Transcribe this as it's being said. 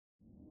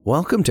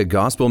Welcome to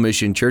Gospel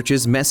Mission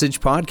Church's Message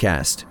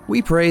Podcast.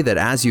 We pray that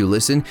as you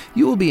listen,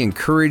 you will be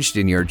encouraged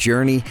in your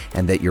journey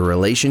and that your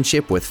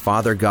relationship with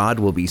Father God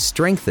will be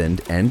strengthened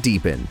and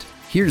deepened.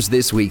 Here's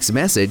this week's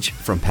message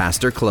from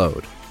Pastor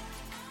Claude.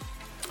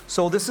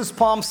 So this is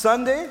Palm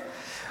Sunday.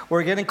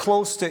 We're getting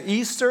close to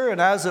Easter,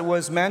 and as it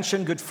was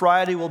mentioned, Good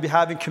Friday, we'll be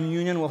having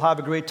communion. We'll have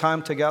a great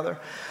time together.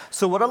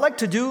 So what I'd like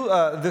to do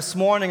this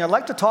morning, I'd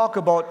like to talk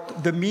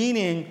about the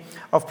meaning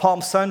of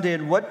Palm Sunday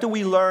and what do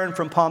we learn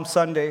from Palm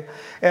Sunday.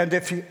 And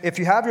if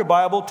you have your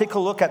Bible, take a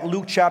look at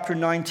Luke chapter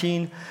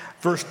 19,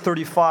 verse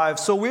 35.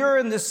 So we're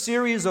in this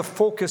series of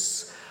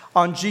focus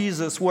on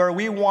Jesus where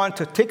we want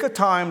to take a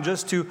time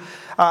just to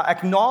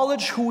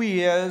acknowledge who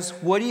He is,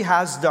 what He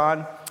has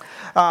done.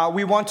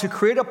 We want to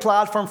create a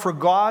platform for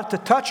God to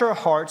touch our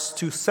hearts,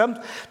 to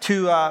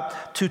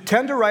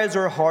tenderize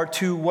our heart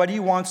to what He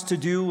wants to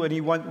do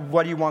and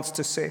what He wants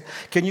to say.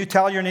 Can you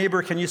tell your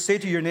neighbor, can you say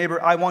to your neighbor,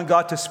 I want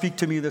God to speak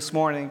to me this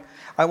morning.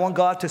 I want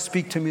God to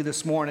speak to me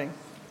this morning.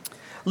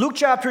 Luke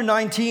chapter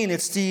 19,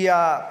 it's the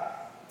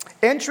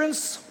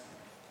entrance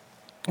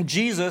of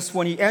Jesus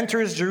when He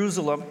enters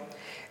Jerusalem.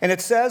 And it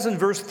says in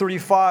verse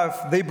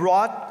 35, they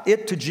brought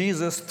it to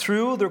Jesus,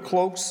 threw their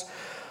cloaks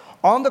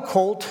on the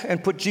colt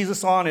and put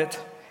Jesus on it.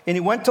 And He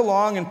went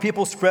along, and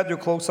people spread their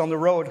cloaks on the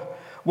road.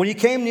 When He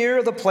came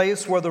near the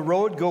place where the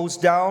road goes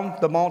down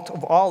the Mount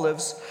of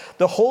Olives,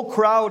 the whole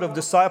crowd of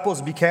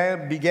disciples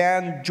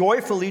began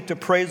joyfully to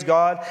praise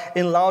God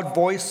in loud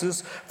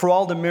voices for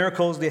all the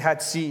miracles they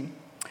had seen.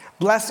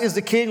 Blessed is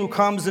the King who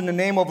comes in the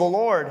name of the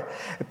Lord.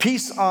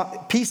 Peace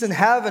in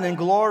heaven and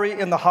glory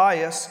in the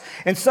highest.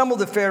 And some of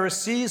the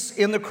Pharisees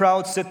in the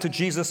crowd said to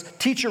Jesus,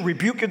 Teacher,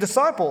 rebuke your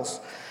disciples.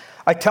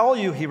 I tell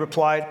you, He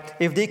replied,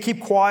 if they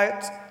keep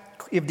quiet,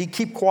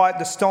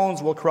 the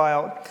stones will cry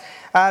out.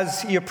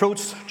 As He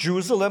approached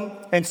Jerusalem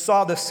and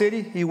saw the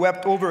city, He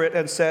wept over it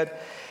and said,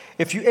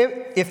 If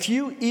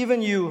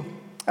you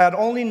had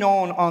only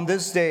known on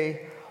this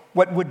day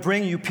what would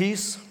bring you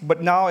peace,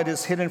 but now it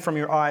is hidden from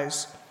your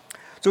eyes.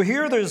 So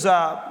here there's,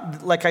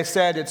 like I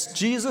said, it's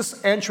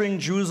Jesus entering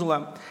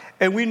Jerusalem.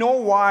 And we know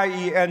why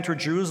He entered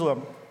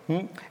Jerusalem.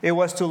 It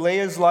was to lay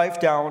His life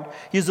down.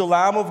 He's the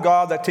Lamb of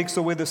God that takes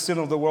away the sin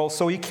of the world.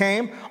 So He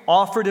came,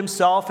 offered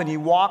Himself, and He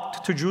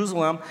walked to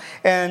Jerusalem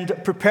and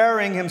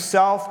preparing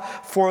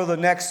Himself for the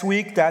next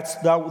week. That's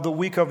the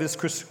week of His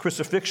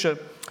crucifixion.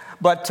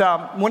 But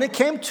when it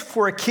came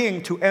for a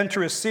king to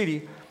enter a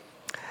city,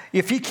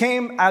 if he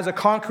came as a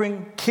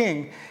conquering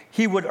king,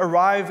 he would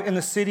arrive in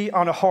the city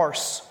on a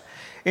horse.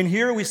 And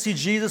here we see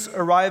Jesus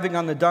arriving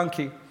on the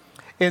donkey.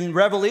 In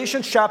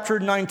Revelation chapter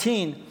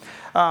 19,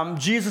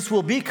 Jesus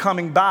will be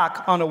coming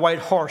back on a white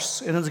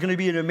horse, and it's going to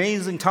be an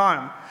amazing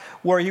time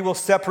where He will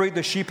separate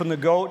the sheep and the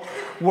goat,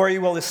 where He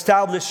will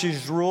establish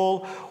His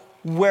rule,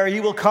 where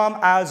He will come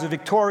as a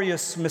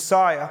victorious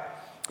Messiah.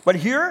 But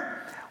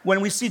here,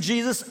 when we see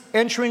Jesus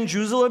entering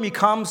Jerusalem, He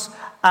comes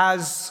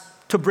as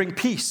to bring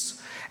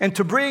peace and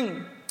to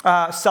bring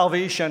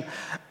salvation.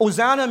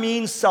 Hosanna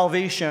means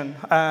salvation,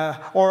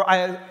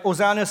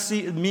 Hosanna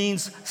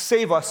means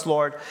save us,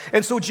 Lord.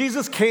 And so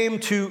Jesus came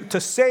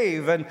to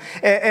save. And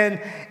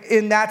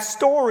in that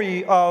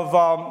story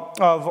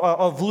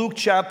of Luke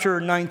chapter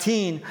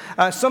 19,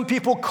 some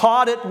people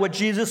caught it what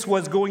Jesus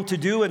was going to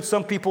do, and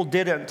some people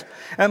didn't.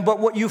 But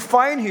what you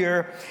find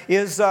here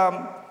is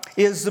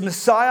the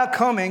Messiah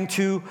coming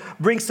to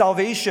bring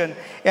salvation.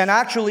 And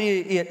actually,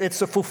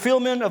 it's a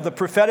fulfillment of the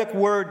prophetic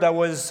word that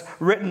was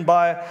written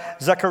by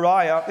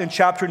Zechariah in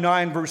chapter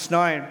 9, verse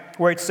 9,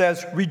 where it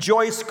says,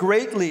 Rejoice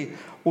greatly,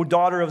 O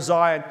daughter of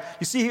Zion.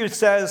 You see here it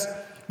says,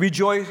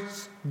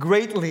 Rejoice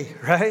greatly,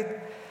 right?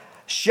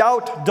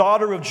 Shout,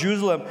 daughter of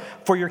Jerusalem,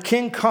 for your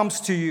King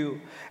comes to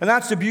you. And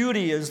that's the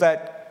beauty, is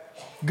that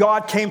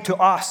God came to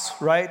us,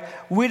 right?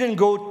 We didn't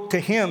go to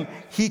Him.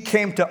 He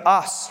came to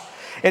us.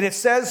 And it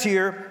says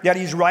here that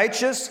He's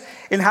righteous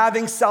in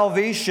having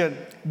salvation,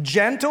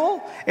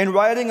 gentle in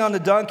riding on the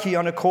donkey,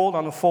 on a colt,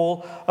 on the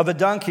foal of a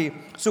donkey.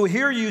 So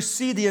here you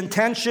see the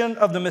intention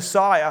of the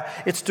Messiah.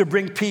 It's to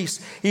bring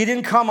peace. He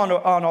didn't come on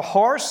a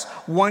horse.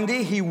 One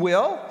day He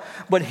will.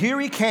 But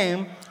here He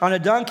came on a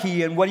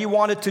donkey. And what He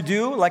wanted to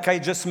do, like I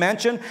just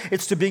mentioned,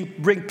 it's to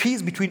bring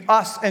peace between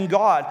us and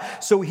God.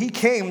 So He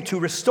came to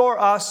restore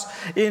us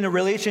in a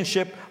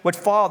relationship with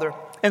Father.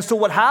 And so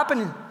what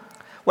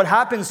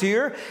happens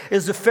here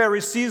is the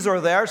Pharisees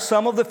are there.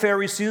 Some of the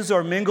Pharisees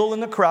are mingled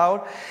in the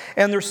crowd,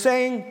 and they're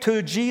saying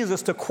to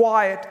Jesus to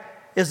quiet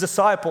His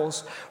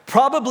disciples,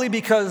 probably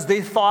because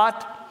they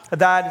thought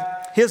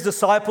that His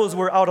disciples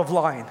were out of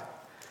line.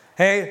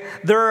 Hey,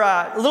 they're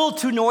a little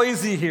too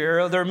noisy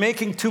here. They're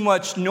making too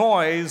much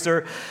noise.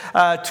 They're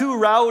too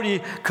rowdy.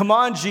 Come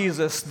on,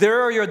 Jesus.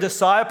 They're your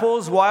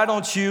disciples. Why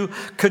don't you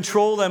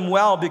control them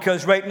well?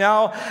 Because right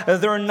now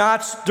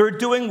they're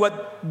doing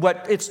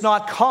what it's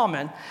not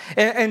common.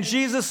 And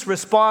Jesus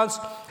responds,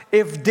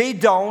 if they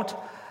don't,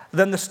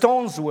 then the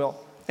stones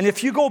will. And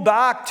if you go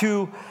back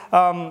to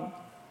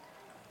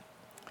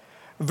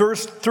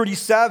verse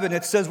 37,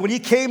 it says, when he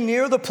came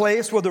near the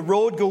place where the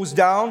road goes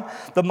down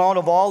the Mount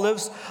of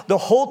Olives, the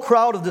whole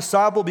crowd of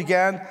disciples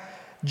began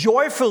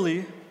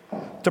joyfully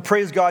to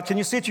praise God. Can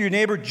you say to your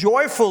neighbor,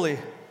 joyfully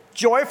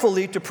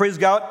to praise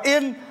God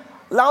in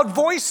loud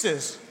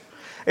voices?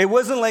 It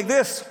wasn't like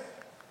this.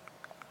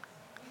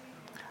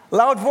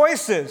 Loud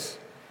voices.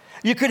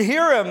 You could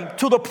hear him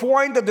to the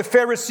point that the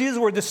Pharisees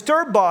were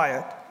disturbed by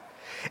it.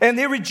 And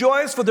they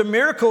rejoiced for the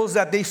miracles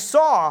that they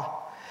saw.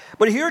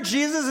 But here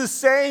Jesus is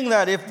saying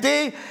that if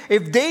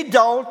they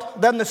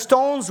don't, then the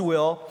stones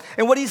will.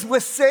 And what he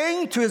was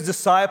saying to his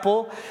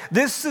disciple,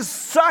 this is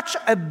such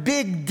a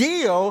big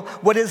deal,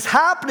 what is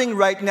happening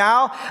right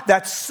now,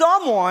 that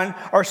someone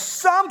or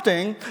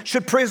something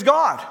should praise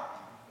God.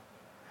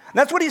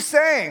 That's what he's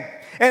saying.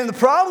 And the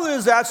problem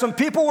is that some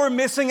people were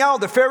missing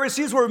out. The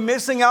Pharisees were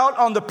missing out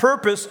on the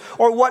purpose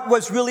or what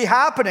was really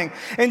happening.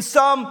 And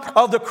some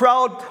of the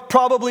crowd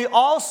probably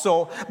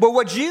also. But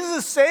what Jesus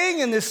is saying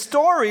in this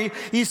story,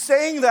 he's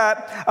saying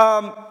that,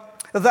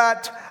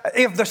 that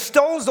if the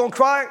stones don't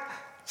cry,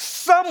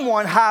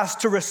 someone has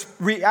to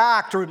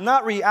react, or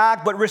not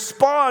react, but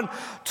respond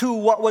to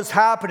what was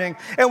happening.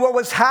 And what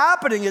was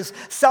happening is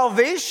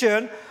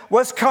salvation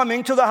was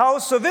coming to the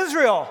house of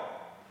Israel.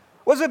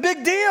 It was a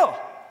big deal.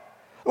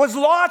 There was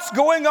lots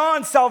going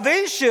on.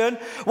 Salvation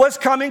was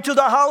coming to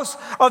the house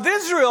of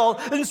Israel.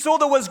 And so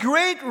there was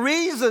great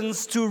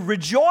reasons to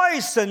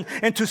rejoice and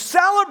to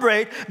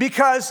celebrate,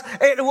 because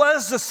it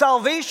was the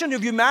salvation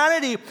of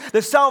humanity,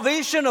 the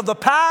salvation of the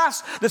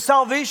past, the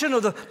salvation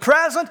of the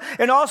present,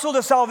 and also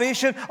the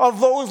salvation of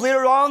those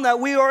later on that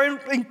we are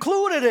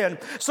included in.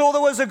 So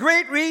there was a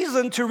great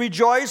reason to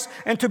rejoice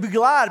and to be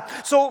glad.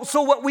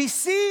 So what we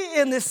see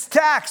in this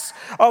text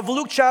of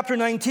Luke chapter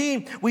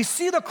 19, we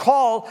see the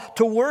call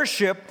to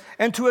worship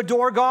and to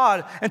adore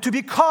God and to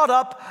be caught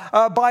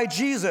up by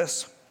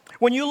Jesus.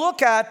 When you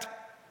look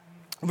at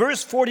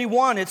verse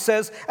 41, it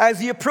says,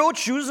 as he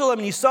approached Jerusalem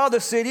and he saw the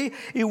city,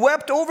 he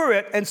wept over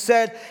it and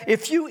said,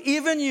 if you,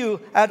 even you,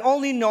 had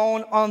only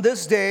known on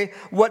this day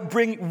what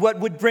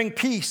would bring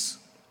peace.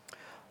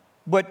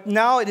 But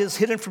now it is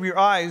hidden from your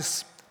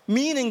eyes,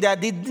 meaning that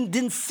they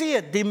didn't see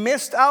it. They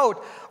missed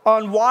out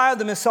on why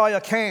the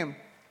Messiah came.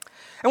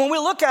 And when we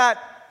look at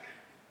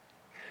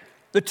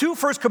the two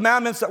first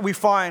commandments that we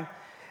find,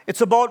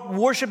 it's about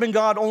worshiping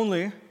God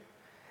only.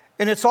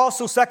 And it's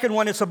also, second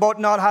one, it's about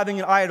not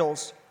having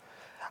idols.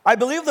 I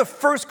believe the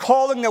first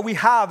calling that we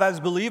have as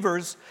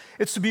believers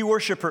is to be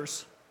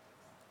worshipers.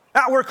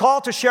 Now, we're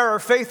called to share our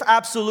faith,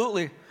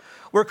 absolutely.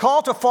 We're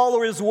called to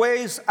follow his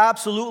ways,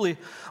 absolutely.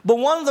 But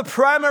one of the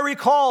primary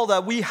call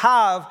that we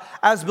have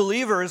as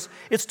believers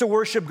is to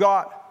worship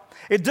God.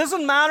 It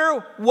doesn't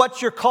matter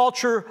what your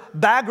culture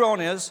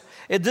background is.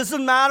 It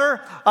doesn't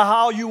matter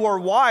how you are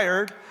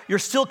wired. You're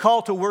still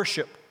called to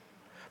worship.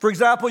 For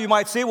example, you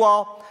might say,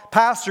 well,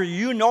 Pastor,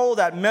 you know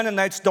that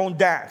Mennonites don't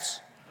dance,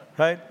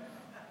 right?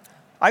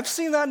 I've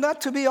seen that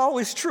not to be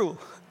always true.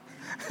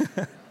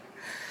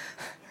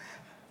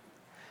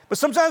 But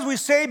sometimes we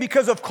say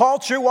because of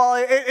culture, well,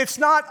 it's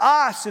not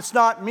us, it's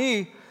not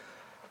me.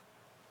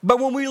 But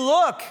when we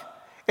look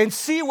and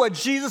see what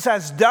Jesus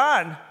has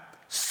done,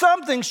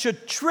 something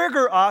should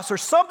trigger us, or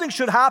something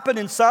should happen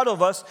inside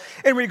of us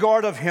in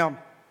regard of him.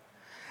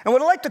 And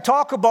what I'd like to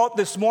talk about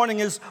this morning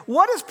is,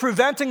 what is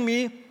preventing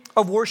me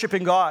of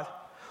worshiping God?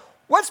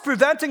 What's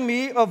preventing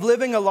me of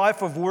living a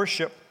life of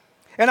worship?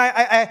 And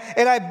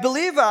I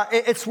believe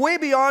it's way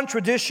beyond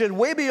tradition,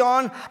 way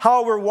beyond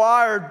how we're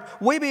wired,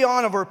 way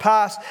beyond of our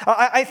past.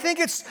 I think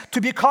it's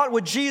to be caught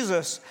with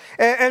Jesus.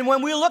 And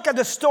when we look at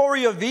the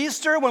story of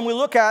Easter, when we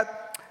look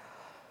at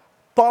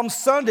Palm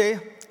Sunday,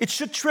 it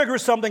should trigger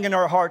something in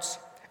our hearts.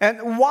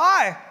 And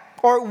why?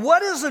 Or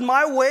what is in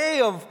my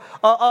way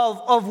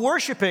of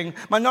worshiping?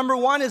 My number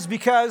one is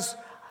because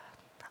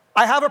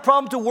I have a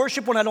problem to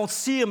worship when I don't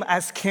see him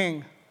as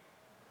king.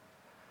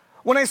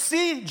 When I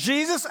see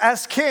Jesus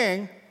as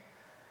king,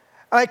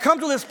 and I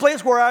come to this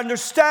place where I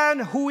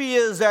understand who he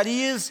is, that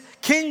he is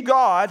King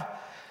God,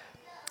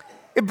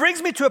 it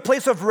brings me to a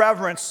place of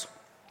reverence.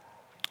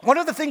 One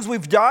of the things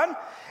we've done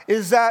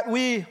is that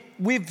we've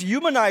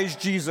humanized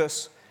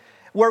Jesus,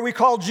 where we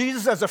call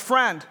Jesus as a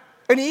friend.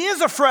 And he is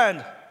a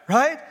friend,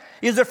 right?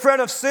 He's a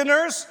friend of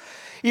sinners.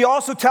 He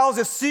also tells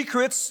his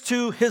secrets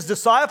to his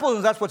disciples,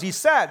 and that's what he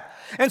said.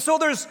 And so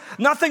there's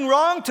nothing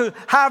wrong to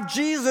have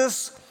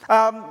Jesus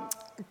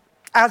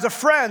as a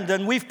friend.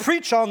 And we've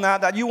preached on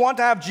that you want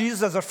to have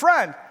Jesus as a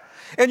friend.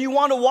 And you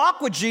want to walk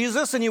with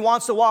Jesus, and he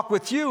wants to walk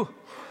with you.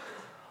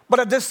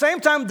 But at the same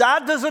time,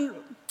 that doesn't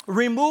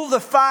remove the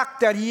fact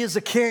that he is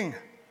a king,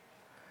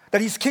 that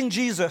he's King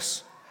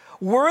Jesus,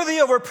 worthy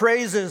of our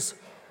praises,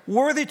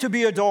 worthy to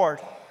be adored.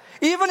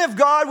 Even if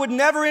God would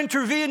never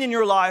intervene in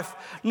your life,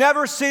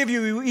 never save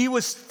you, he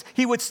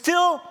would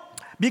still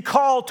be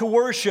called to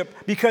worship,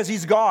 because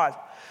he's God.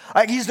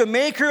 Like, he's the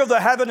maker of the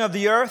heaven and of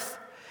the earth.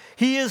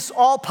 He is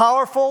all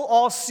powerful,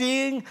 all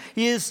seeing.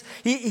 He is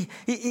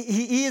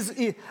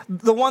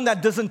the one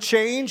that doesn't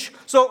change.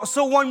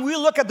 So when we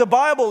look at the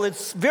Bible,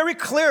 it's very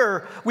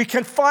clear we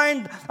can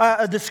find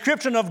a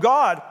description of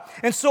God.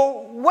 And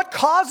so what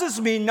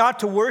causes me not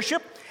to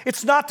worship?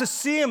 It's not to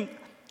see him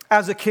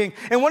as a king.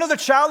 And one of the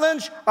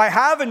challenge I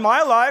have in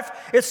my life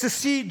is to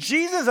see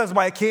Jesus as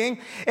my king.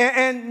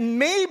 And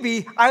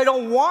maybe I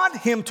don't want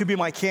him to be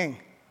my king.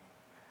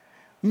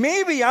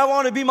 Maybe I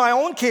want to be my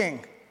own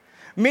king.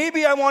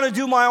 Maybe I want to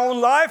do my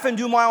own life and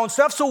do my own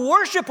stuff. So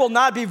worship will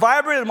not be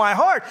vibrant in my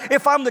heart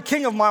if I'm the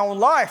king of my own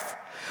life.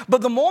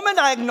 But the moment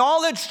I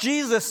acknowledge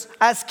Jesus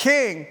as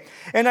king,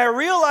 and I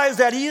realize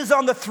that he is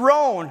on the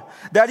throne,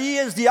 that he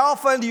is the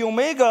Alpha and the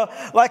Omega,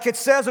 like it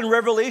says in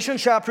Revelation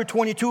chapter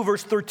 22,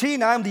 verse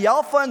 13, I am the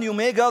Alpha and the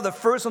Omega, the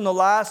first and the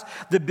last,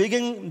 the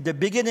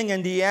beginning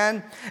and the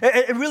end.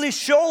 It really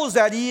shows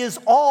that he is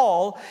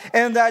all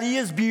and that he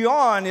is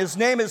beyond. His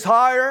name is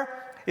higher,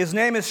 his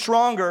name is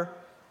stronger.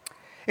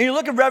 And you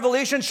look at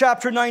Revelation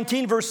chapter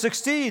 19, verse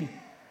 16.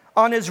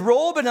 On his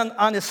robe and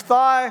on his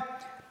thigh,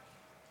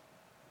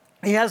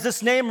 he has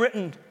this name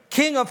written,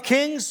 King of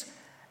Kings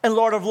and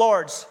Lord of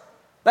Lords.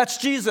 That's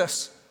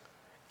Jesus.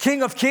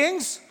 King of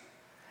Kings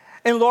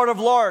and Lord of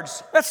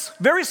Lords. That's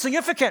very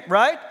significant,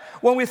 right?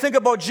 When we think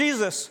about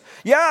Jesus.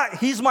 Yeah,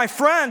 he's my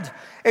friend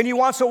and he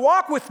wants to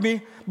walk with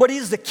me, but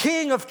he's the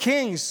King of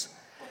Kings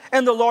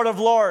and the Lord of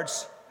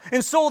Lords.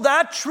 And so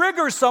that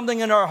triggers something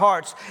in our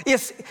hearts.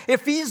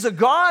 If he's a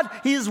God,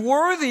 he's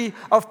worthy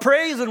of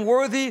praise and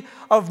worthy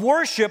of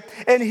worship.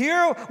 And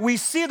here we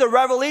see the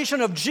revelation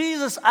of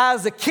Jesus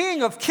as the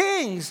King of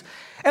Kings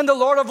and the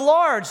Lord of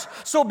Lords.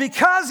 So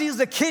because he's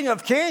the King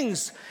of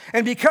Kings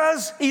and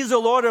because he's the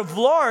Lord of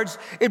Lords,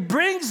 it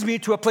brings me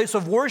to a place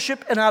of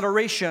worship and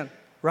adoration,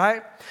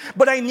 right?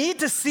 But I need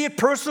to see it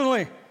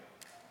personally.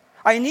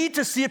 I need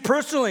to see it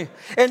personally.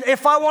 And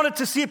if I wanted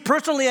to see it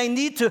personally, I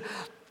need to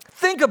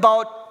think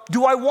about,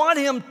 do I want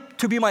him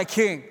to be my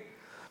king?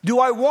 Do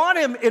I want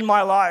him in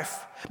my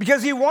life?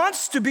 Because he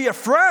wants to be a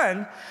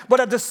friend, but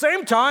at the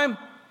same time,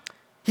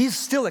 he's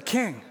still a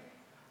king,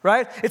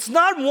 right? It's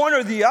not one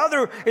or the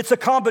other, it's a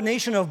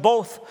combination of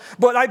both.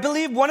 But I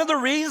believe one of the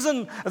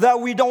reasons that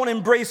we don't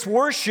embrace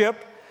worship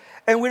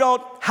and we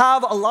don't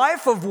have a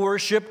life of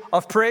worship,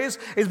 of praise,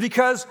 is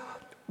because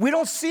we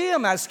don't see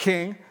him as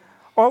king,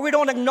 or we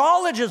don't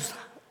acknowledge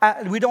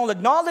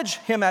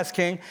him as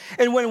king.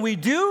 And when we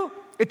do,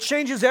 it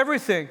changes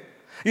everything.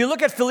 You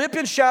look at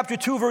Philippians chapter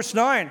 2, verse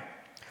 9.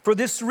 For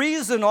this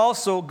reason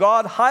also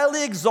God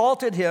highly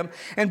exalted him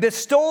and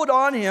bestowed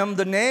on him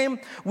the name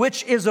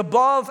which is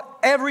above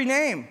every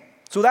name.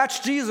 So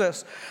that's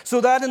Jesus. So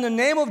that in the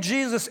name of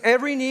Jesus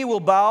every knee will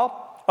bow,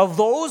 of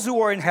those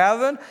who are in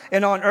heaven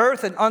and on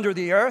earth and under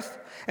the earth,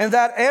 and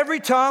that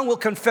every tongue will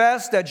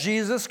confess that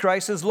Jesus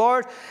Christ is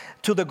Lord,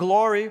 to the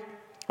glory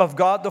of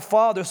God the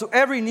Father. So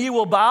every knee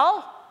will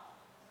bow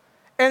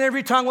and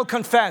every tongue will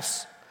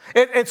confess.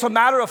 It's a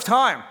matter of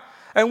time.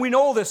 And we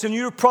know this, and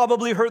you've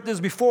probably heard this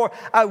before.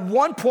 At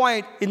one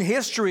point in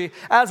history,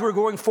 as we're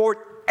going forward,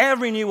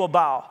 every knee will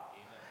bow.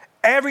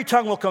 Every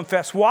tongue will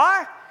confess.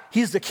 Why?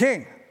 He's the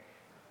king.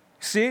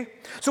 See?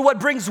 So what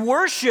brings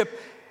worship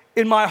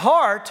in my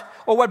heart,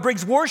 or what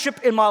brings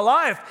worship in my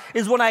life,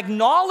 is when I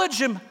acknowledge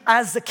him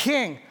as the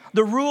king,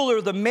 the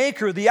ruler, the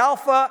maker, the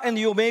Alpha and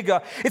the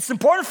Omega. It's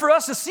important for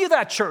us to see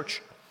that,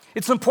 church.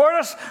 It's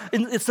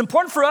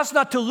important for us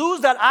not to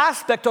lose that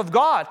aspect of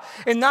God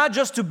and not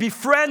just to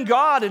befriend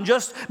God and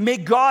just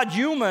make God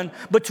human,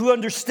 but to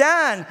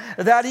understand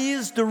that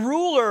he's the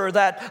ruler,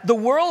 that the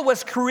world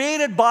was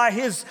created by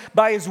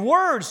his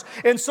words.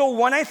 And so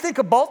when I think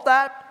about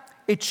that,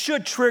 it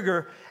should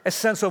trigger a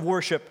sense of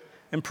worship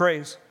and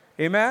praise.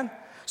 Amen?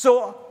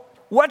 So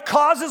what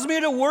causes me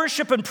to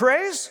worship and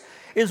praise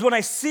is when I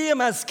see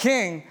him as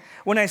king,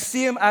 when I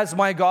see him as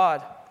my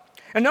God.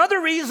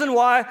 Another reason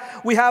why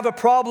we have a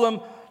problem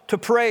to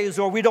praise,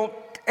 or we don't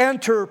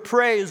enter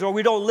praise, or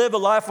we don't live a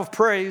life of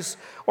praise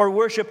or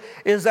worship,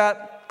 is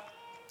that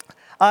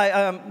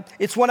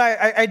it's when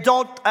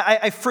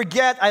I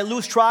forget, I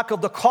lose track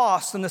of the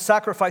cost and the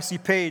sacrifice he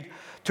paid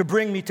to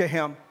bring me to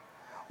him.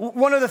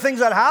 One of the things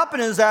that happen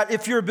is that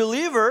if you're a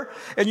believer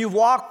and you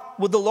walk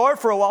with the Lord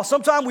for a while,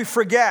 sometimes we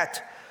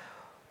forget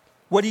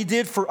what he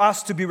did for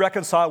us to be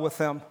reconciled with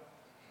him.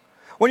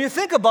 When you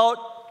think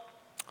about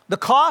the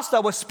cost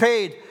that was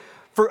paid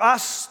for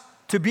us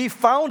to be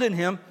found in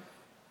him,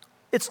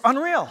 it's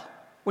unreal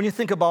when you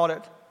think about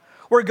it.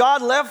 Where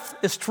God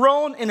left his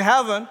throne in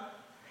heaven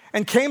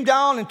and came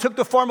down and took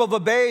the form of a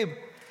babe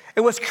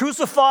and was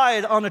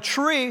crucified on a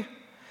tree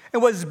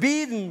and was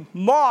beaten,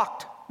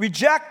 mocked,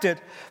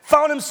 rejected,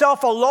 found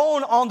himself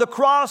alone on the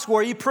cross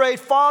where he prayed,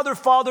 Father,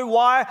 Father,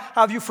 why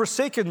have you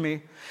forsaken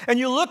me? And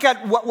you look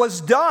at what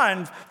was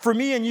done for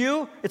me and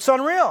you, it's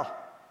unreal,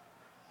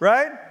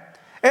 right?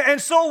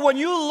 And so when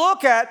you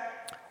look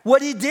at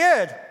what he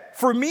did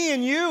for me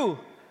and you,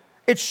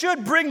 it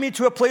should bring me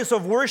to a place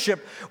of worship.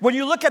 When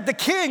you look at the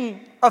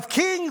King of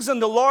Kings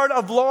and the Lord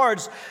of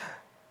Lords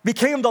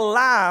became the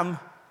Lamb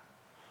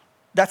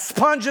that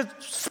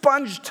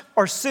sponged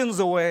our sins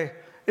away.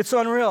 It's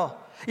unreal.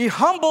 He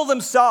humbled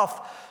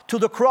himself to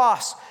the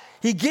cross.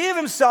 He gave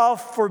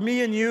himself for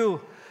me and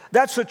you.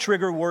 That's what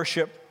trigger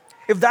worship.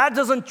 If that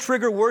doesn't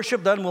trigger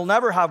worship, then we'll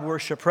never have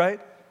worship, right?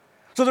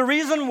 So the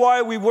reason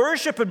why we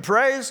worship and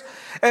praise,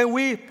 and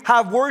we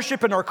have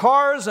worship in our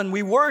cars, and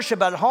we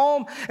worship at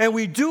home, and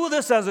we do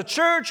this as a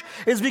church,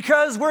 is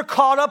because we're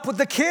caught up with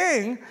the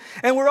King,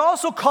 and we're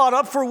also caught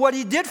up for what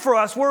He did for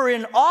us. We're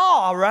in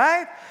awe,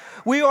 right?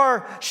 We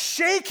are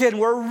shaken.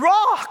 We're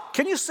rocked.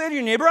 Can you say to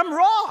your neighbor, I'm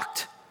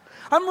rocked.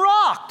 I'm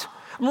rocked.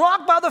 I'm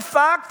rocked by the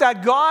fact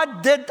that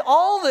God did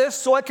all this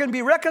so I can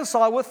be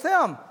reconciled with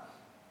Him.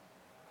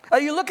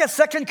 You look at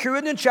 2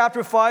 Corinthians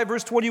chapter 5,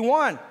 verse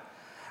 21.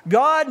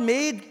 God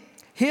made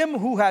Him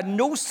who had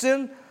no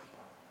sin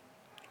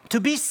to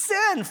be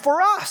sin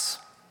for us.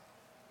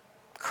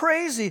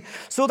 Crazy.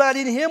 So that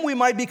in Him we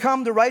might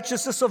become the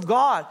righteousness of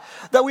God.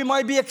 That we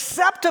might be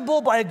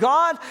acceptable by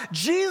God.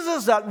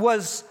 Jesus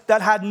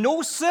that had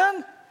no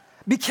sin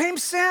became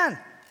sin.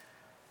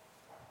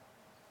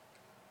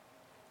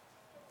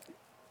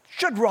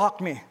 Should rock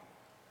me.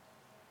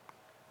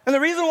 And the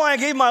reason why I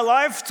gave my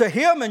life to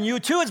Him and you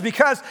too is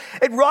because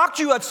it rocked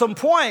you at some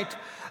point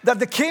that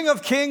the King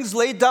of Kings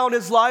laid down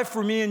His life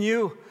for me and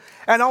you.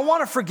 And I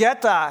want to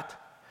forget that.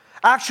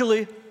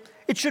 Actually,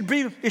 it should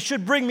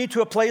bring me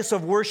to a place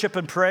of worship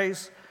and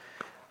praise.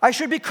 I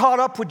should be caught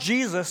up with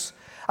Jesus.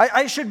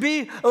 I should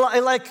be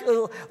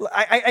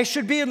I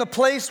should be in the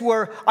place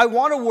where I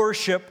want to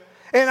worship.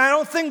 And I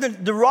don't think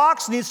that the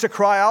rocks needs to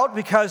cry out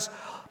because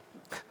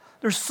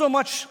there's so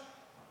much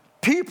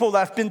people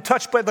that have been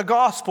touched by the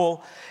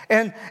gospel,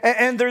 and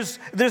there's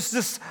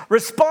this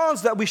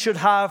response that we should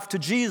have to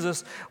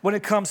Jesus when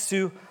it comes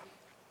to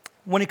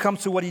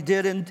what He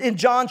did. In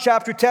John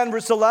chapter 10,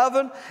 verse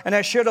 11, and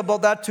I shared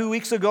about that 2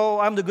 weeks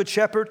ago, I'm the good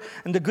shepherd,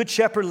 and the good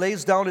shepherd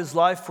lays down his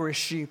life for his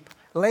sheep.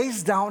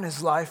 Lays down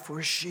his life for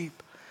his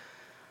sheep.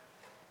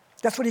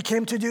 That's what He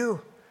came to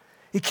do.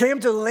 He came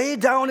to lay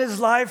down His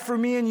life for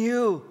me and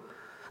you.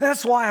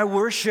 That's why I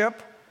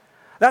worship.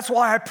 That's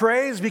why I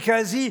praise,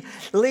 because He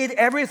laid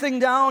everything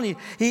down.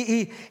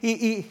 He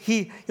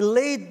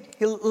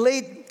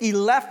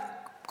left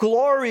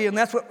glory, and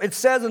that's what it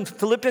says in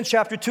Philippians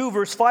chapter 2,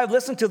 verse 5.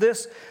 Listen to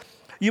this.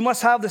 You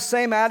must have the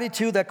same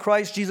attitude that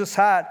Christ Jesus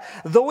had.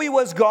 Though He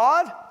was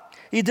God,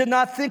 He did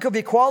not think of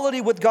equality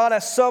with God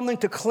as something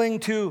to cling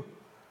to.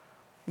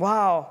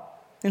 Wow.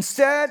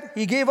 Instead,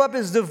 He gave up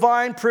His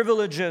divine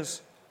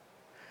privileges.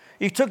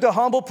 He took the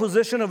humble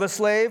position of a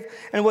slave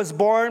and was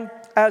born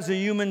as a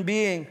human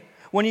being.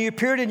 When He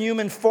appeared in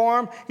human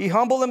form, He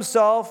humbled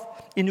Himself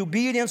in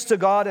obedience to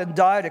God and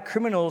died a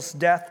criminal's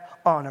death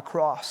on a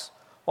cross.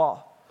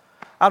 Wow.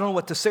 I don't know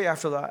what to say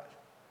after that.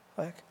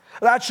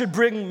 That should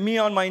bring me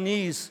on my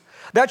knees.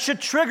 That should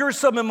trigger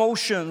some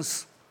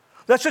emotions.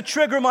 That should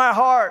trigger my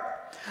heart.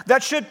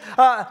 That should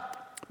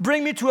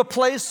bring me to a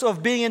place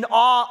of being in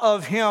awe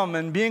of Him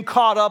and being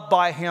caught up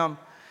by Him.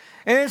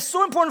 And it's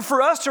so important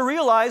for us to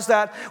realize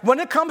that when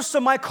it comes to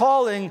my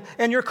calling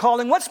and your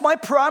calling, what's my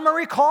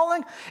primary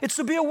calling? It's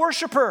to be a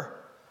worshiper.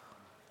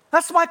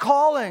 That's my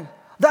calling.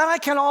 That I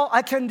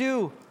can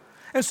do.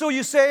 And so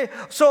you say,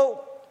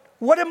 so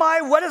what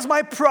is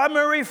my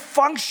primary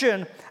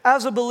function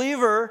as a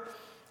believer?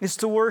 Is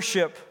to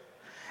worship.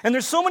 And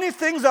there's so many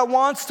things that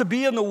wants to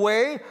be in the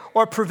way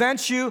or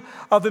prevent you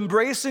of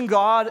embracing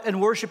God and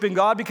worshiping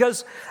God,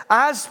 because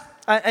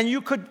and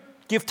you could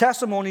give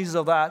testimonies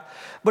of that.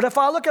 But if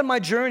I look at my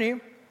journey,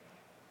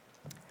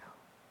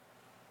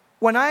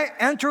 when I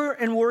enter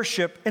in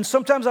worship, and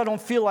sometimes I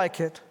don't feel like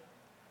it,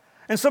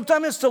 and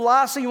sometimes it's the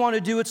last thing you want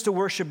to do, it's to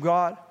worship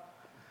God.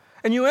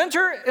 And you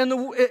enter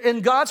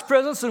in God's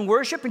presence in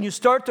worship, and you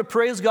start to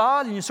praise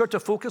God, and you start to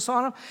focus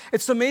on Him.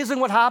 It's amazing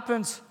what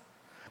happens.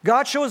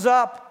 God shows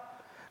up.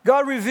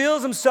 God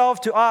reveals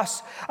Himself to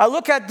us. I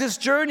look at this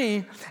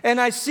journey and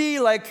I see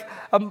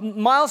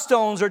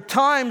milestones or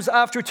times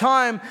after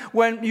time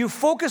when you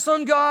focus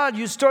on God,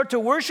 you start to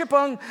worship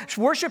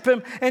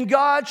Him, and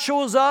God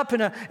shows up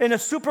in a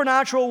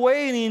supernatural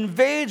way, and He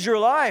invades your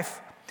life.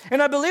 And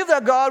I believe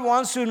that God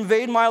wants to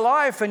invade my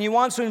life, and He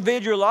wants to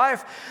invade your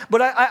life.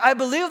 But I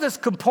believe this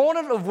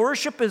component of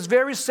worship is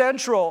very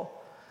central.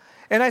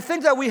 And I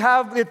think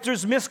that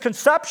there's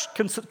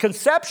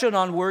misconception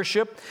on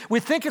worship. We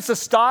think it's a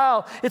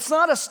style. It's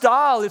not a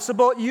style. It's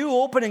about you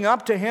opening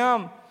up to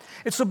Him.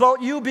 It's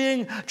about you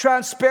being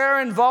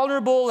transparent,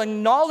 vulnerable,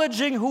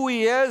 acknowledging who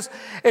He is,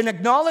 and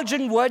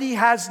acknowledging what He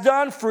has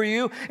done for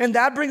you. And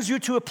that brings you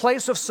to a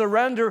place of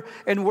surrender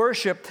and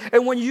worship.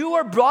 And when you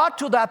are brought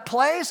to that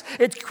place,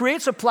 it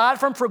creates a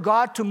platform for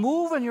God to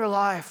move in your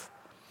life.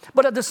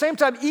 But at the same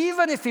time,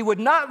 even if He would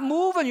not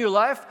move in your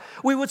life,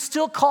 we would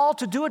still call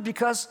to do it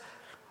because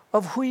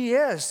of who He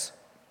is.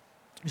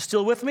 You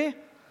still with me?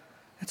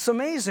 It's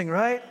amazing,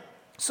 right?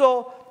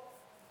 So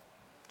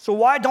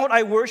why don't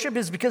I worship?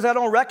 Is because I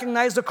don't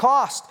recognize the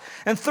cost.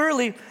 And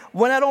thirdly,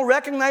 when I don't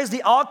recognize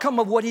the outcome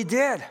of what He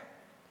did.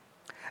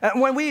 And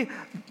when we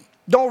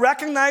don't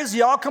recognize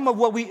the outcome of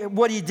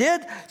what He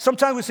did,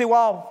 sometimes we say,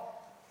 well,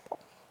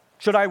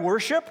 Should I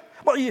worship?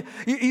 Well,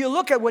 you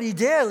look at what he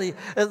did.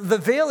 The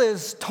veil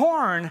is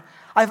torn.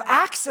 I have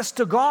access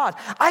to God.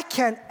 I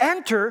can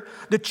enter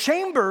the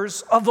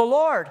chambers of the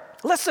Lord.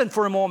 Listen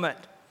for a moment.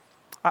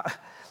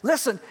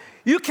 Listen,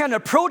 you can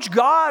approach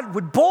God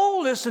with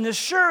boldness and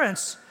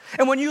assurance.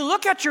 And when you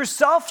look at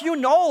yourself, you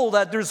know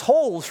that there's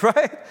holes,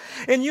 right?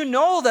 And you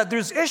know that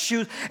there's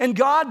issues. And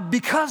God,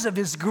 because of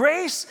His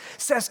grace,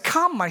 says,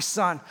 come, my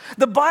son.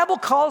 The Bible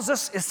calls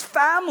us His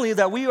family,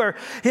 that we are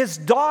His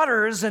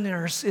daughters and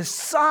His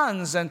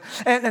sons. And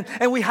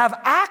we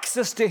have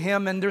access to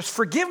Him, and there's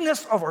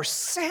forgiveness of our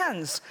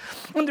sins.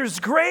 And there's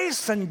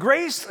grace and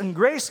grace and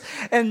grace.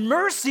 And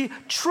mercy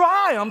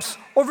triumphs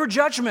over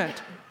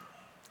judgment.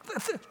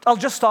 I'll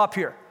just stop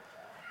here.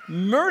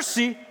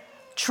 Mercy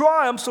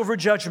triumphs over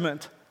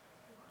judgment.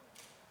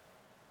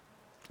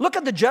 Look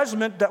at the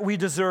judgment that we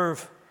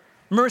deserve.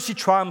 Mercy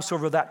triumphs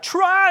over that.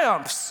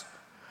 Triumphs.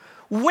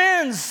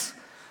 Wins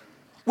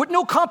with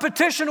no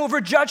competition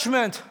over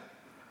judgment.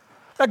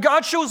 That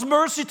God shows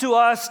mercy to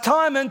us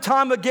time and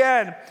time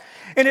again.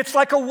 And it's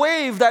like a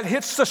wave that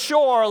hits the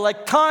shore,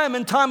 like time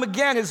and time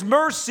again. His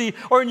mercy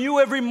are new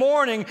every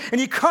morning.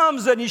 And He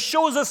comes and He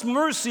shows us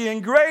mercy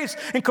and grace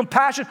and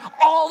compassion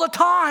all the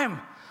time.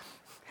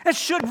 It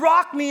should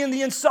rock me in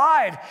the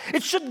inside.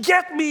 It should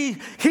get me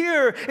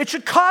here. It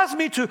should cause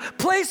me to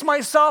place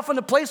myself in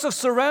a place of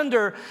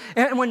surrender.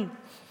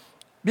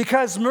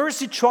 Because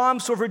mercy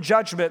triumphs over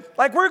judgment.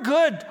 Like, we're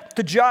good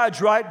to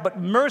judge, right? But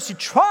mercy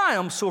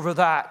triumphs over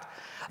that.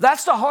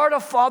 That's the heart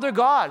of Father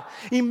God.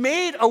 He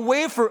made a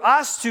way for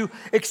us to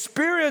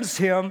experience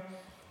Him.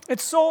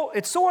 It's so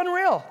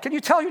unreal. Can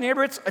you tell your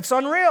neighbor it's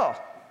unreal?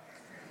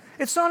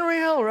 It's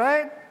unreal,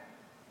 right?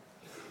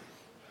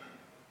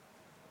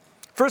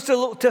 1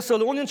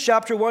 Thessalonians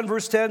chapter 1,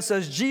 verse 10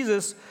 says,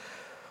 Jesus,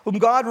 whom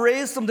God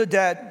raised from the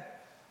dead,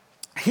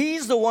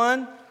 He's the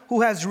one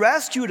who has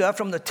rescued us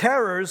from the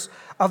terrors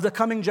of the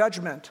coming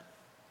judgment.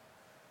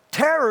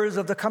 Terrors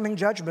of the coming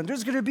judgment.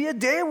 There's going to be a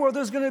day where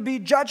there's going to be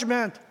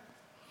judgment.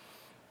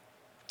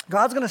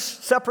 God's going to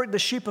separate the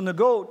sheep and the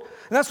goat.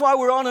 And that's why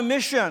we're on a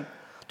mission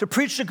to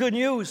preach the good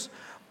news.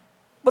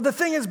 But the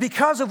thing is,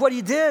 because of what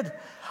He did,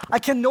 I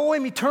can know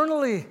Him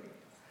eternally.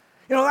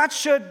 That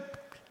should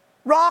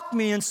rock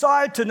me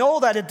inside to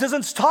know that it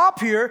doesn't stop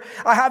here.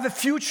 I have a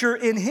future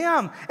in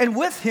Him and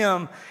with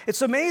Him.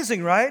 It's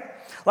amazing, right?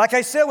 Like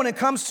I said, when it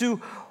comes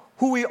to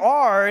who we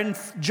are in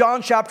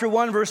John chapter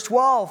 1, verse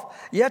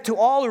 12, yet to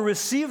all who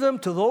receive Him,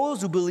 to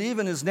those who believe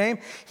in His name,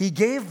 He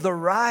gave the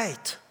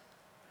right.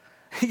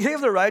 He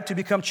gave the right to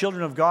become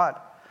children of God.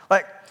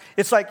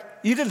 It's like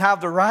you didn't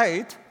have the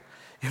right,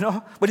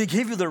 but He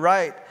gave you the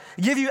right.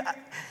 He gave you.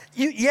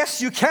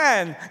 Yes, you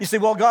can. You say,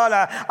 well, God,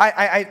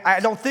 I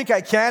don't think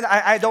I can.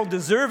 I don't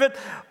deserve it.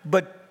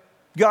 But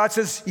God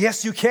says,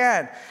 yes, you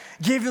can.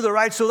 Give you the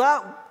right. So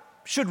that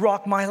should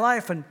rock my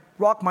life and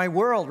rock my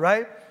world,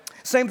 right?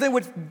 Same thing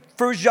with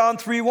 1 John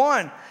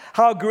 3:1.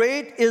 How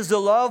great is the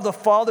love the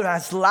Father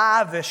has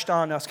lavished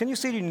on us. Can you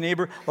say to your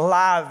neighbor,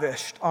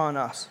 lavished on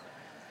us?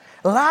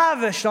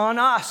 Lavished on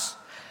us.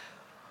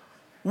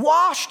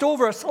 Washed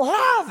over us.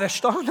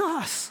 Lavished on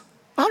us.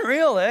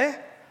 Unreal, eh?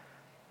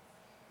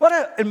 What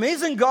an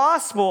amazing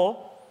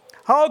gospel.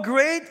 How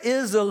great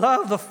is the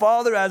love the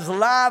Father has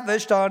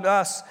lavished on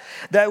us,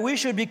 that we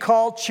should be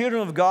called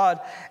children of God,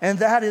 and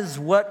that is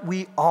what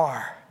we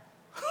are.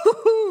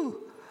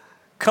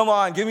 Come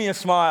on, give me a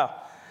smile.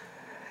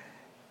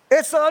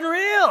 It's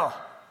unreal.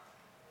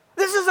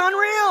 This is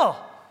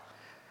unreal.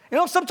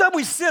 Sometimes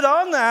we sit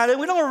on that and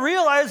we don't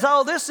realize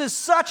how this is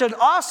such an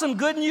awesome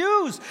good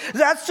news.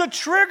 That's a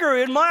trigger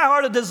in my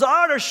heart, a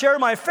desire to share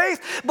my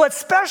faith, but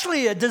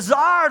especially a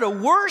desire to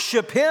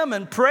worship Him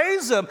and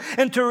praise Him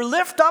and to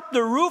lift up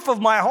the roof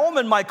of my home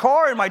and my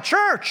car and my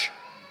church.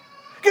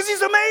 Because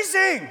He's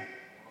amazing.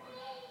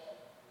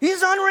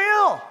 He's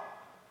unreal.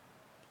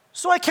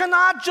 So I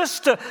cannot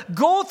just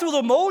go through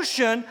the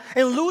motion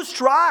and lose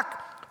track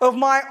of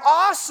my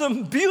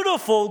awesome,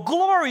 beautiful,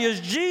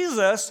 glorious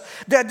Jesus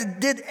that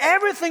did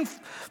everything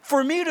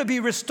for me to be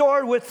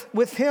restored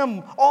with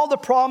Him, all the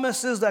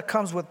promises that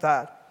comes with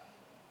that.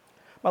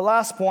 My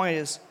last point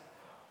is,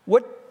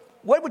 what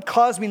would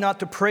cause me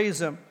not to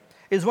praise Him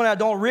is when I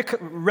don't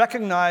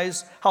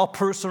recognize how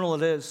personal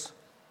it is.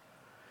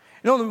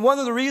 One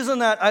of the reasons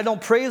that I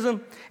don't praise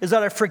Him is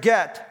that I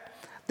forget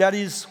that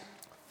He's,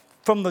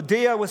 from the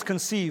day I was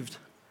conceived,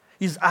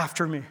 He's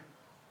after me.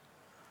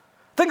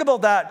 Think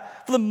about that.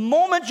 From the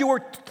moment you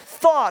were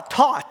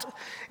taught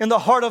in the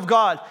heart of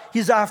God,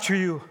 He's after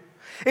you.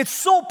 It's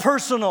so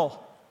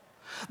personal.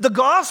 The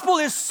gospel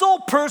is so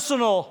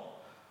personal.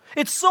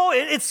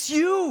 It's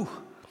you.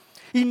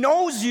 He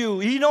knows you.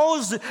 He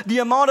knows the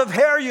amount of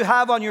hair you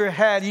have on your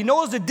head. He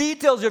knows the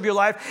details of your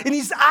life, and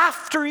He's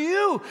after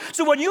you.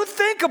 So when you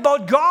think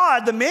about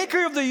God, the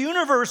maker of the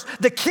universe,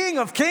 the King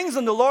of kings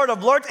and the Lord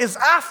of lords is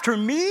after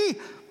me,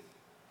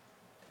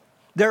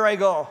 there I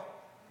go.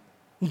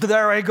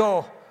 There I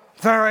go.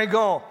 There I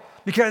go.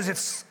 Because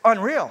it's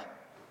unreal,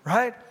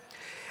 right?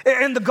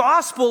 And the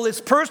gospel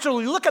is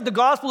personal. You look at the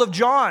gospel of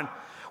John.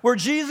 where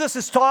Jesus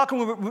is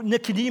talking with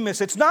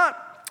Nicodemus. It's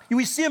not,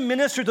 we see him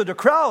minister to the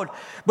crowd,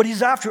 but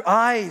he's after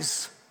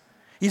eyes.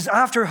 He's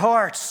after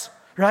hearts,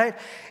 right?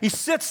 He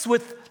sits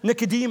with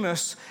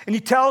Nicodemus and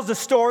he tells the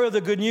story of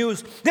the good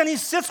news. Then he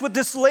sits with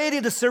this lady,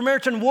 the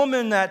Samaritan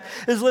woman that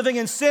is living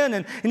in sin,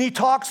 and he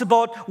talks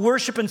about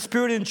worship in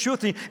spirit and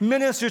truth. And he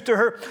ministers to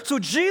her. So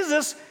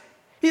Jesus,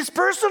 he's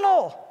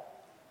personal.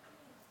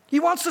 He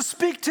wants to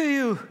speak to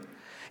you.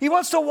 He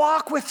wants to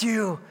walk with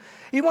you.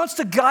 He wants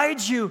to guide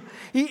you.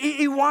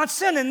 He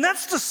wants in. And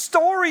that's the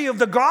story of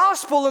the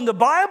gospel in the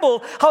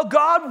Bible, how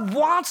God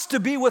wants to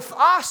be with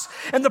us.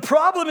 And the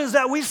problem is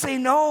that we say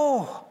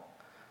no.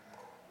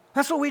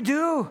 That's what we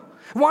do.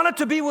 We wanted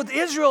to be with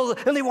Israel,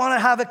 and they want to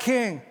have a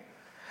king.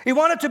 He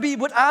wanted to be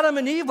with Adam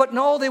and Eve, but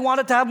no, they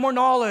wanted to have more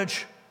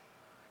knowledge.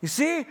 You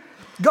see?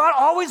 God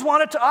always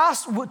wanted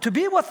to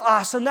be with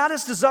us, and that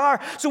is desire.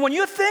 So when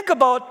you think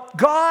about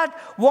God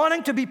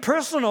wanting to be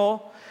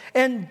personal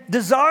and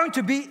desiring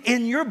to be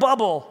in your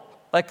bubble,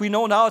 like we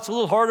know now it's a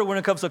little harder when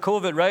it comes to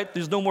COVID, right?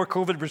 There's no more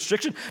COVID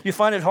restriction. You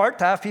find it hard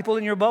to have people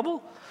in your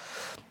bubble?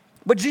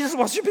 But Jesus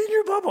wants you to be in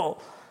your bubble.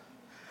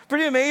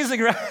 Pretty amazing,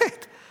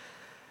 right?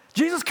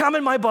 Jesus, come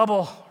in my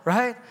bubble,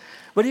 right?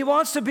 But he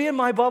wants to be in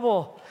my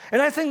bubble.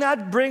 And I think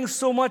that brings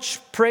so much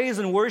praise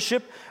and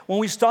worship when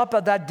we stop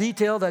at that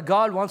detail that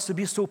God wants to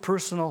be so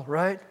personal,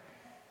 right?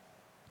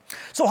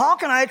 So how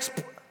can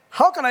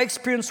I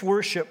experience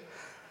worship?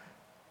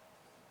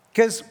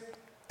 Because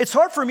it's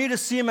hard for me to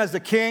see him as the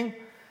king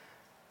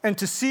and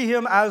to see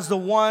him as the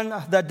one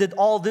that did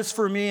all this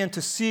for me and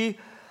to see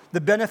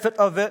the benefit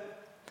of it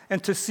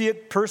and to see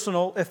it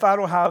personal if I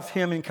don't have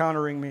him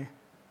encountering me.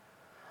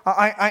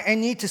 I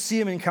need to see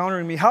him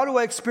encountering me. How do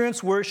I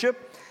experience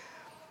worship?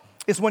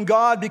 It's when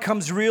God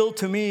becomes real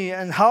to me.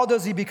 And how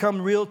does he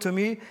become real to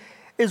me?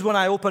 Is when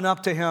I open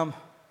up to him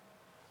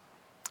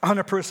in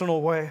a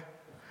personal way.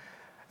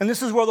 And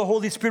this is where the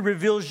Holy Spirit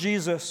reveals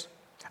Jesus.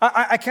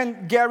 I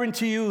can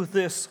guarantee you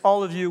this,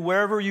 all of you,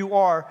 wherever you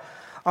are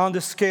on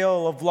the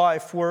scale of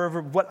life,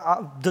 wherever,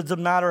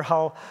 doesn't matter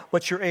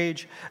what's your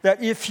age,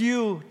 that if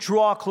you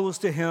draw close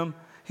to him,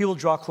 he will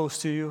draw close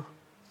to you.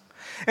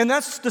 And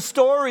that's the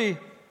story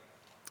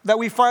that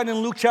we find in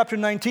Luke chapter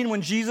 19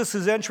 when Jesus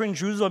is entering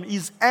Jerusalem.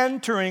 He's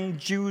entering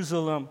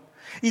Jerusalem.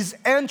 He's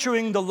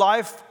entering the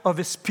life of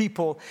his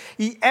people.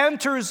 He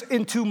enters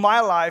into my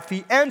life.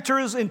 He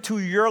enters into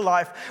your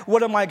life.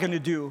 What am I going to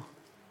do?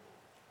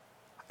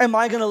 Am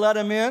I going to let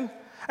him in?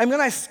 Am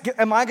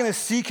I going to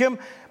seek him?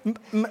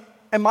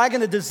 Am I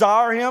going to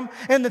desire him?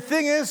 And the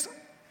thing is,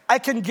 I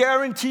can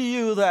guarantee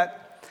you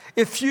that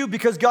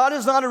because God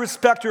is not a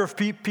respecter of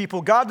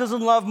people. God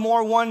doesn't love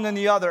more one than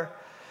the other.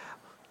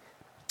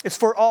 It's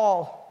for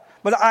all.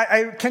 But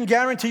I can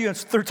guarantee you,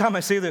 it's the third time I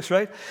say this,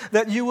 right?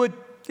 That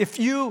if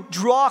you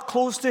draw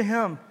close to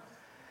him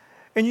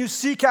and you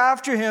seek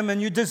after him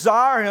and you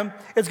desire him,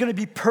 it's going to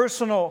be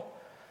personal.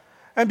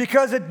 And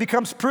because it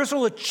becomes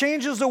personal, it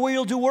changes the way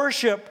you'll do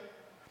worship,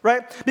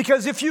 right?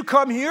 Because if you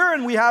come here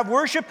and we have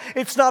worship,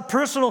 it's not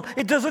personal.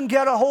 It doesn't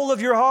get a hold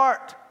of your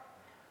heart.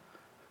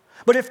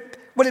 But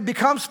when it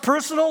becomes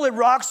personal, it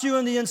rocks you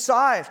on the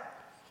inside.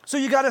 So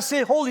you got to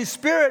say, Holy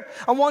Spirit,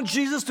 I want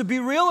Jesus to be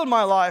real in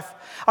my life.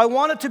 I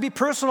want it to be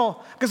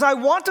personal because I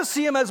want to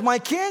see him as my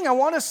king. I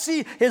want to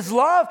see his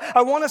love.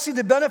 I want to see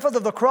the benefit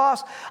of the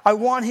cross. I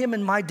want him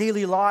in my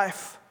daily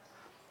life.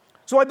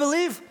 So I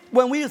believe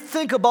when we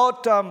think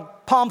about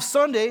Palm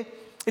Sunday,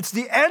 it's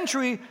the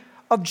entry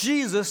of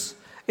Jesus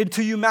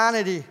into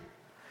humanity.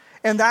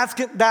 And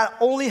that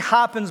only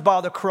happens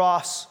by the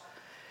cross.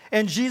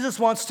 And Jesus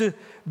wants to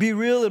be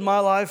real in my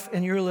life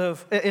and your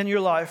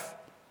life.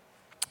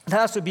 It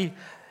has to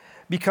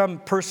become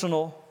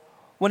personal.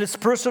 When it's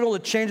personal,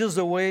 it changes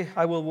the way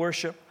I will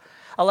worship.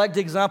 I like the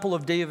example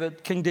of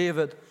David, King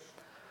David.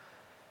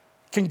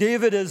 King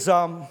David is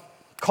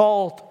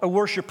called a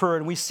worshiper,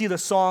 and we see the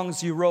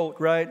songs he wrote,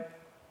 right?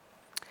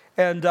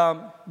 And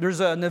there's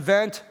an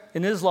event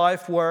in his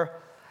life where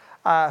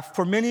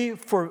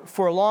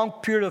for a long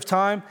period of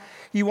time,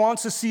 he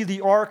wants to see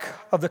the Ark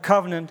of the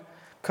Covenant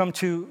come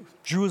to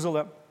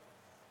Jerusalem.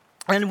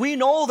 And we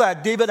know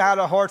that David had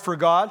a heart for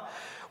God.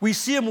 We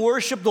see him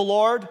worship the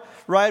Lord,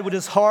 right, with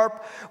his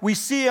harp. We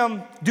see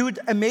him do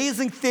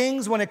amazing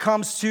things when it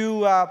comes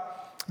to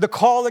the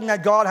calling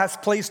that God has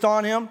placed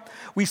on him.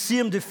 We see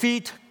him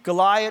defeat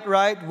Goliath,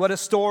 right? What a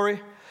story.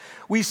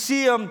 We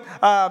see him.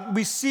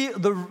 We see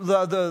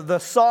the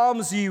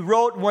Psalms he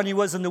wrote when he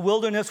was in the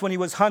wilderness, when he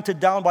was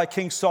hunted down by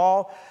King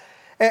Saul.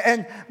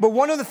 But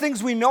one of the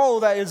things we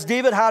know that is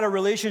David had a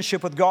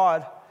relationship with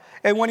God.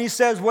 And when he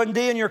says, 1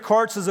 day in your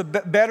courts is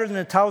better than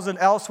 1,000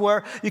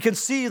 elsewhere, you can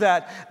see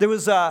that there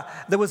was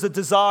a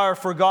desire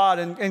for God,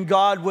 and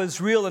God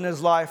was real in his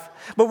life.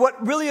 But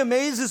what really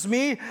amazes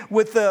me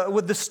with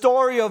the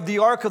story of the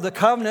Ark of the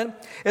Covenant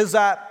is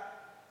that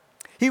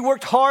he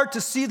worked hard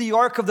to see the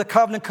Ark of the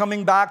Covenant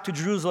coming back to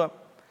Jerusalem.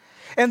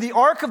 And the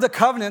Ark of the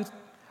Covenant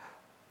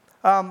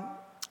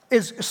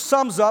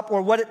sums up,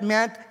 or what it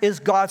meant is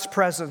God's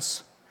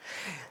presence.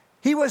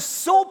 He was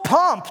so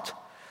pumped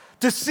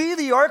to see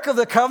the Ark of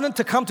the Covenant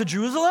to come to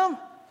Jerusalem.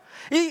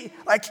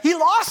 He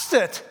lost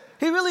it.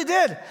 He really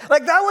did.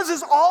 Like, that was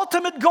his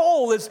ultimate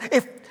goal, is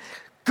if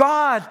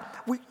God,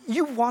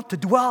 you want to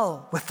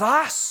dwell with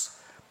us.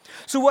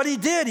 So what he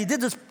did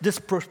this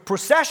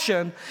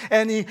procession,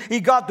 and he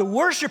got the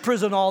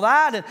worshipers and all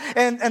that,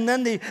 and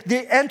then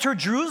they entered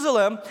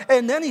Jerusalem,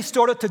 and then he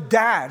started to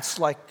dance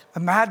like a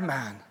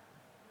madman.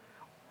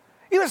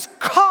 He was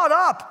caught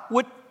up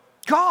with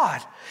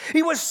God.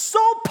 He was so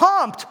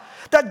pumped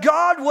that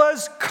God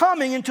was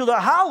coming into the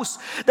house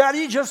that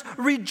he just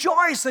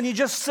rejoiced and he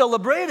just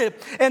celebrated.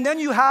 And then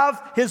you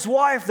have his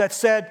wife that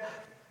said,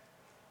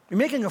 "You're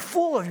making a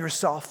fool of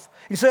yourself."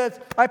 He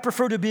said, "I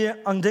prefer to be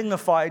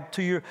undignified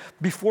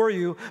before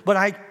you, but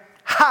I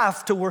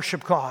have to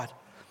worship God."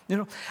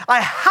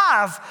 I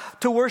have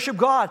to worship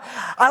God.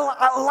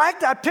 I like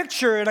that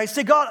picture, and I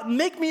say, "God,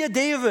 make me a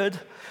David,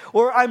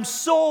 or I'm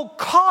so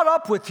caught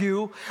up with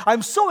you.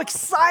 I'm so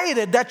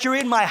excited that you're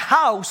in my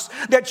house,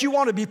 that you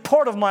want to be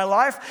part of my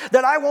life,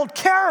 that I won't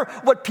care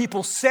what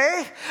people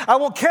say. I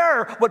won't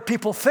care what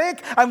people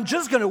think. I'm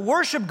just going to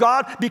worship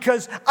God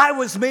because I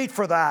was made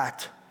for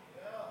that."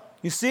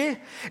 You see?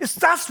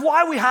 That's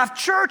why we have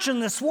church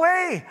in this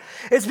way.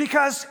 It's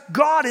because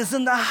God is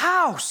in the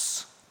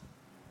house.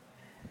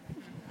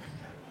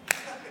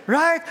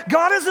 Right?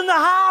 God is in the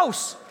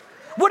house.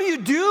 What do you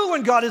do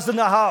when God is in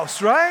the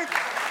house, right?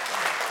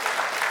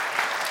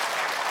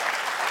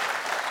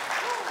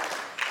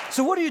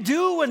 So what do you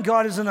do when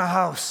God is in the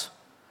house?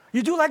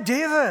 You do like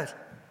David.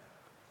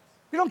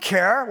 You don't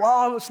care.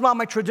 "Well, it's not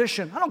my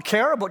tradition." I don't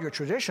care about your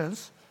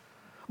traditions.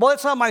 "Well,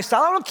 it's not my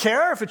style." I don't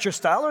care if it's your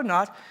style or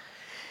not.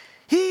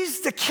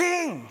 He's the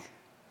king.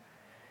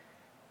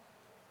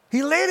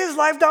 He laid his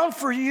life down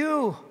for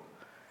you.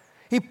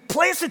 He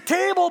placed a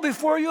table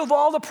before you of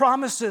all the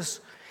promises.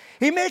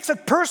 He makes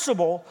it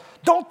personable.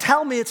 Don't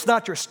tell me it's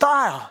not your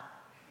style.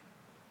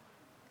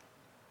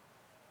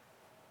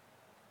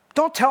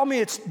 Don't tell me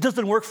it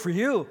doesn't work for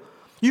you.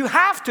 You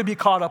have to be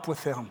caught up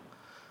with him.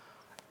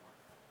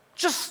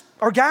 Just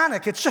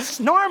organic. It's just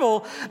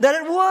normal that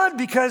it would,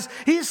 because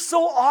he's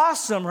so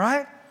awesome,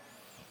 right?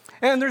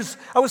 And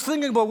I was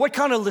thinking about what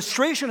kind of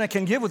illustration I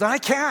can give with that. I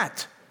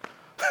can't.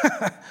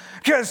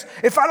 Because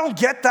if I don't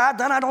get that,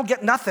 then I don't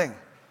get nothing.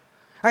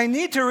 I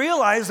need to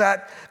realize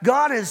that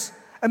God is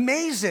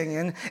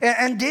amazing.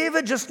 And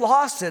David just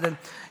lost it. And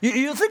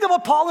you think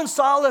about Paul and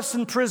Silas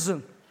in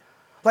prison.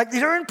 Like,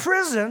 they're in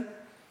prison,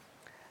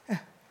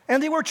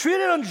 and they were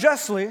treated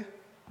unjustly.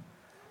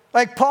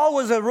 Like, Paul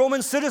was a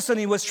Roman citizen.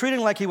 He was treated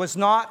like he was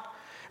not.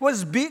 He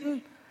was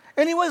beaten.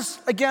 And he was,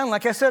 again,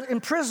 like I said,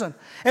 in prison.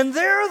 And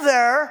they're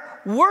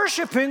there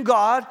worshiping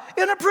God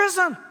in a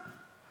prison.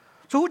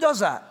 So who does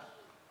that?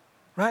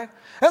 Right?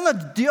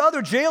 And the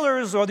other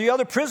jailers or the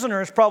other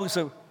prisoners probably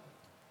say,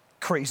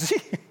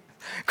 "Crazy."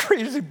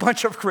 Crazy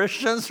bunch of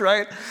Christians,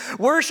 right?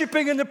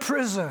 Worshiping in the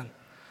prison.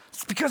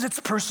 It's because it's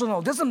personal.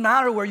 It doesn't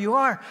matter where you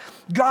are.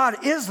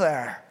 God is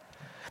there.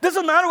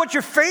 Doesn't matter what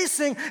you're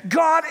facing,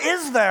 God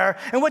is there.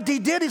 And what they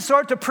did, he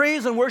started to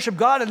praise and worship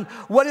God. And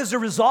what is the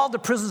result? The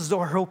prison's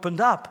door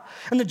opened up.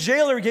 And the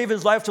jailer gave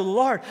his life to the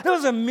Lord. There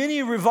was a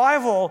mini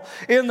revival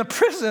in the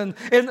prison,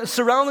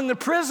 surrounding the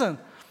prison.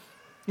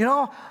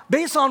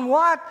 Based on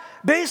what?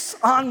 Based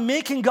on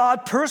making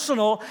God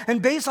personal,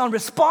 and based on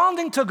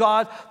responding to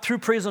God through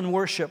praise and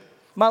worship.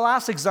 My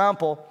last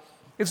example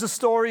is the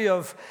story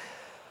of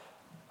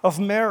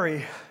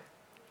Mary.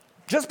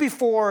 Just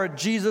before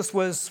Jesus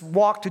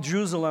walked to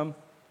Jerusalem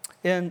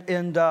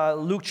in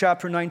Luke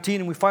chapter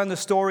 19, and we find the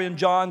story in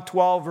John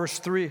 12, verse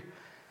 3.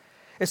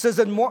 It says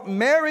that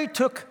Mary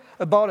took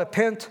about a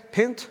pint.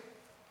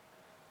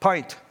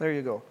 There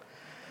you go.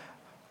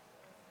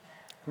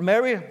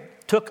 Mary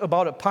took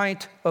about a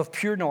pint of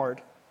pure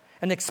nard,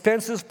 an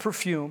expensive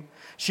perfume.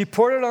 She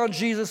poured it on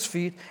Jesus'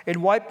 feet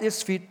and wiped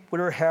his feet with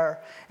her hair,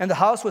 and the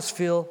house was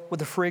filled with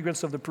the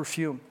fragrance of the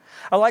perfume.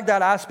 I like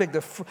that aspect.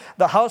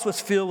 The house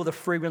was filled with the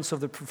fragrance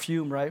of the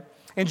perfume, right?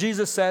 And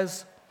Jesus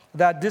says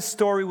that this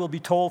story will be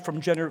told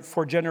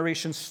for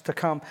generations to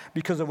come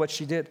because of what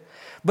she did.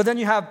 But then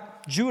you have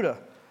Judah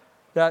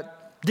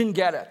that didn't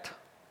get it.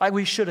 Like,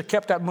 we should have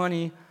kept that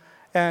money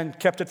and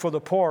kept it for the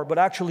poor, but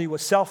actually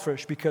was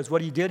selfish, because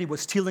what he did, he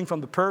was stealing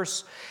from the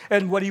purse.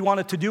 And what he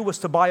wanted to do was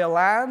to buy a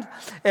land.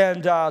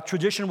 And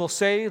tradition will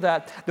say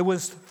that there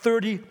was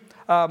 30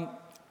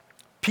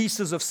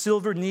 pieces of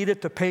silver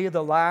needed to pay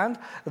the land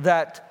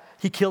that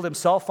he killed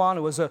himself on.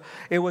 It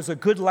was a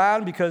good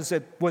land because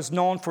it was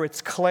known for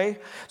its clay.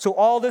 So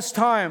all this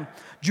time,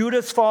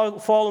 Judah's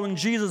following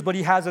Jesus, but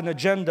he has an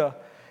agenda.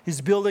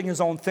 He's building his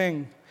own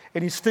thing.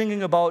 And he's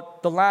thinking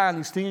about the land.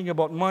 He's thinking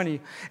about money.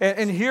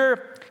 And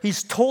here,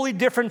 he's totally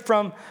different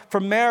from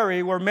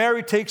Mary, where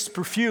Mary takes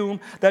perfume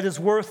that is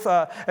worth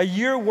a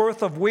year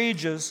worth of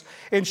wages,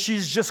 and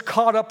she's just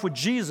caught up with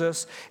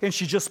Jesus, and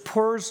she just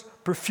pours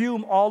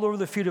perfume all over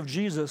the feet of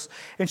Jesus,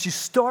 and she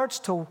starts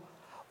to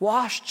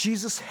wash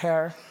Jesus'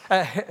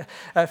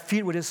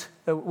 feet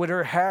with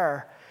her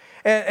hair.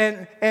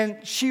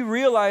 And she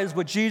realized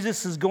what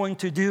Jesus is going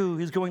to do.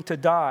 He's going to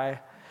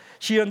die.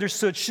 She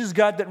understood. She's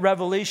got that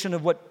revelation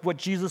of what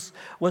Jesus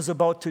was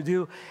about to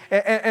do.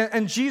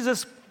 And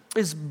Jesus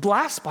is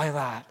blessed by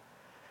that.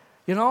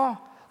 You know?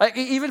 Like,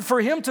 even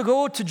for him to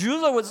go to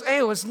Jerusalem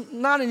it was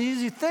not an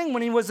easy thing.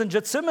 When he was in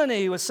Gethsemane,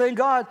 he was saying,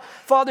 God,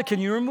 Father, can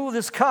you remove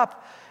this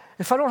cup?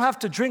 If I don't have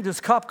to drink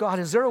this cup, God,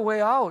 is there a way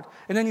out?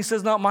 And then he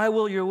says, not my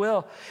will, your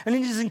will. And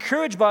then he's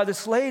encouraged by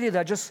this lady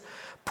that just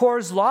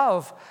pours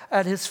love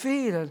at his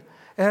feet.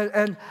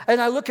 And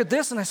I look at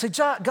this and I say,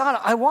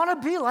 God, I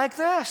want to be like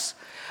this.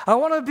 I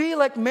want to be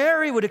like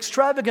Mary with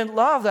extravagant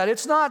love.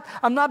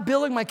 I'm not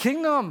building my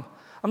kingdom.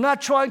 I'm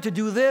not trying to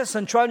do this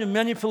and trying to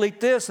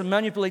manipulate this and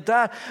manipulate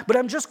that, but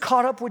I'm just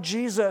caught up with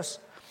Jesus.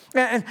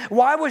 And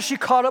why was she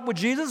caught up with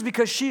Jesus?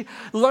 Because she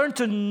learned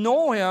to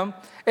know him,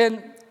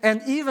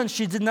 and even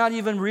she did not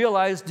even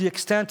realize the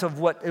extent of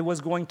what it was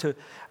going to,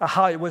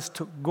 how it was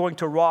going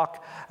to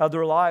rock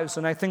their lives.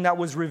 And I think that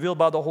was revealed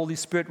by the Holy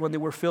Spirit when they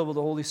were filled with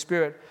the Holy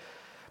Spirit.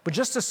 But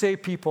just to say,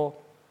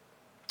 people,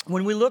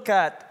 when we look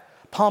at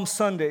Palm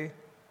Sunday,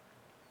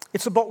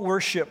 it's about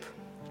worship.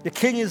 The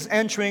king is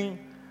entering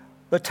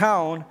the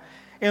town,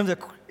 and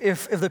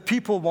if the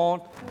people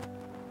won't,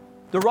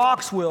 the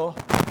rocks will,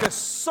 because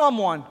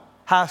someone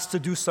has to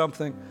do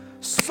something.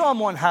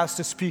 Someone has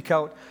to speak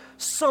out.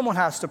 Someone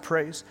has to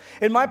praise.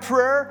 And my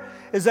prayer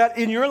is that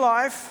in your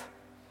life,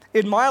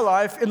 in my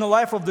life, in the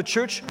life of the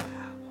church,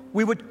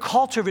 we would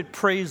cultivate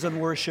praise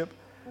and worship.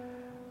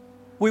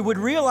 We would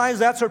realize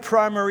that's our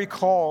primary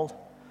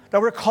call, that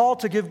we're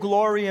called to give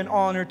glory and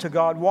honor to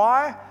God.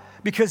 Why?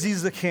 Because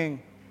he's the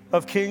King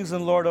of kings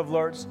and Lord of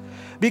lords.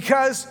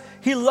 Because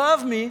he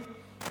loved me,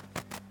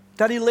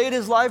 that he laid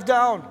his life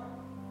down.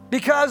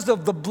 Because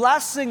of the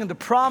blessing and the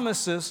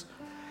promises.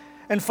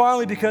 And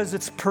finally, because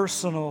it's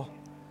personal.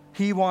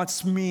 He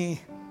wants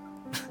me.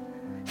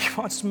 He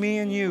wants me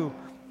and you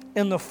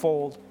in the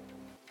fold.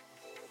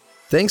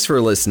 Thanks for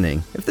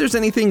listening. If there's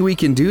anything we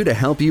can do to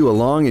help you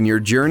along in your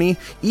journey,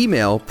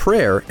 email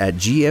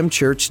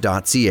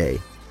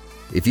prayer@gmchurch.ca.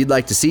 If you'd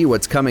like to see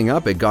what's coming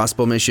up at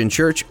Gospel Mission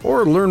Church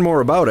or learn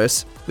more about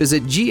us,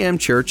 visit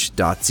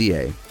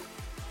gmchurch.ca.